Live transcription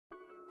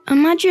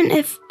Imagine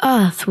if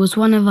Earth was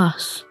one of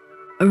us,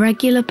 a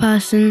regular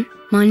person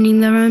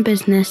minding their own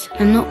business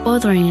and not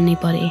bothering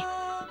anybody.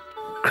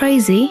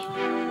 Crazy?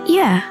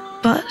 Yeah,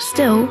 but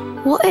still,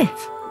 what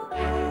if?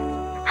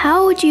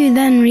 How would you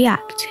then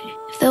react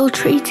if they were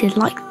treated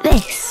like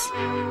this?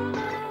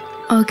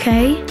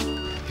 Okay?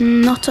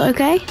 Not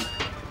okay?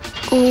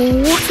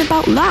 Or what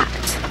about that?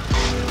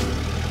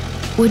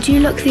 Would you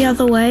look the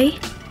other way?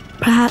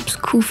 Perhaps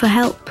call for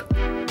help?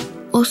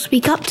 Or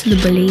speak up to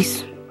the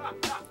bullies?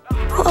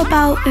 What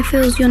about if it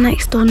was your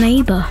next door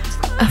neighbour,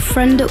 a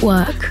friend at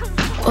work,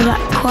 or that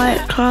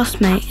quiet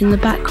classmate in the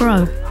back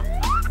row?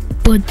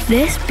 Would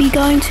this be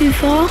going too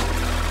far?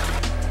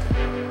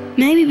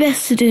 Maybe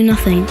best to do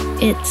nothing.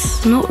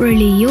 It's not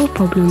really your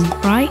problem,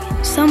 right?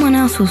 Someone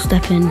else will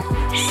step in,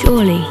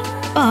 surely.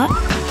 But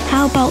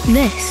how about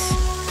this?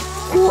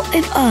 What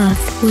if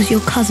Earth was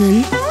your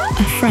cousin,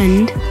 a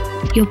friend,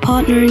 your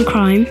partner in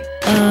crime,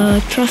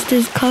 a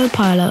trusted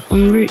co-pilot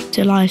en route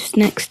to life's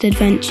next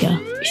adventure?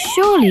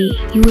 Surely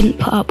you wouldn't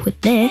put up with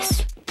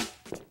this.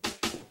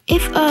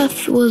 If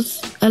Earth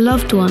was a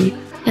loved one,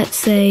 let's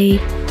say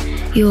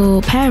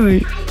your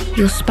parent,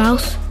 your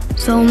spouse,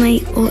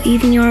 soulmate, or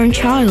even your own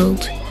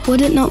child,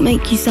 would it not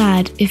make you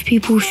sad if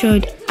people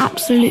showed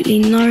absolutely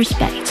no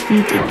respect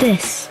and did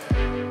this?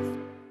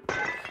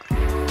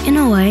 In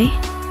a way,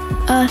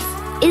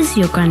 Earth is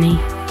your granny,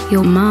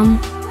 your mum,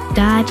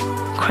 dad,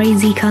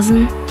 crazy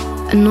cousin,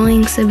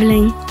 annoying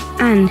sibling,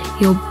 and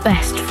your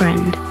best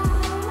friend.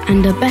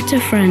 And a better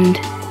friend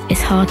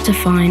is hard to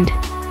find.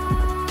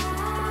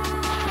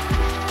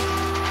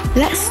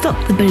 Let's stop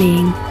the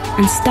bullying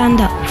and stand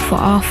up for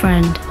our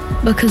friend,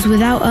 because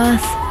without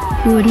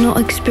Earth, we would not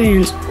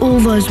experience all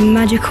those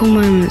magical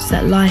moments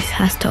that life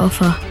has to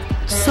offer.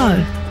 So,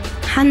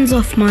 hands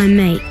off my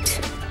mate.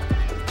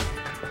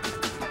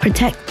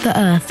 Protect the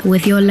Earth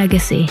with your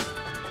legacy.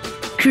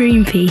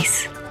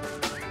 Greenpeace.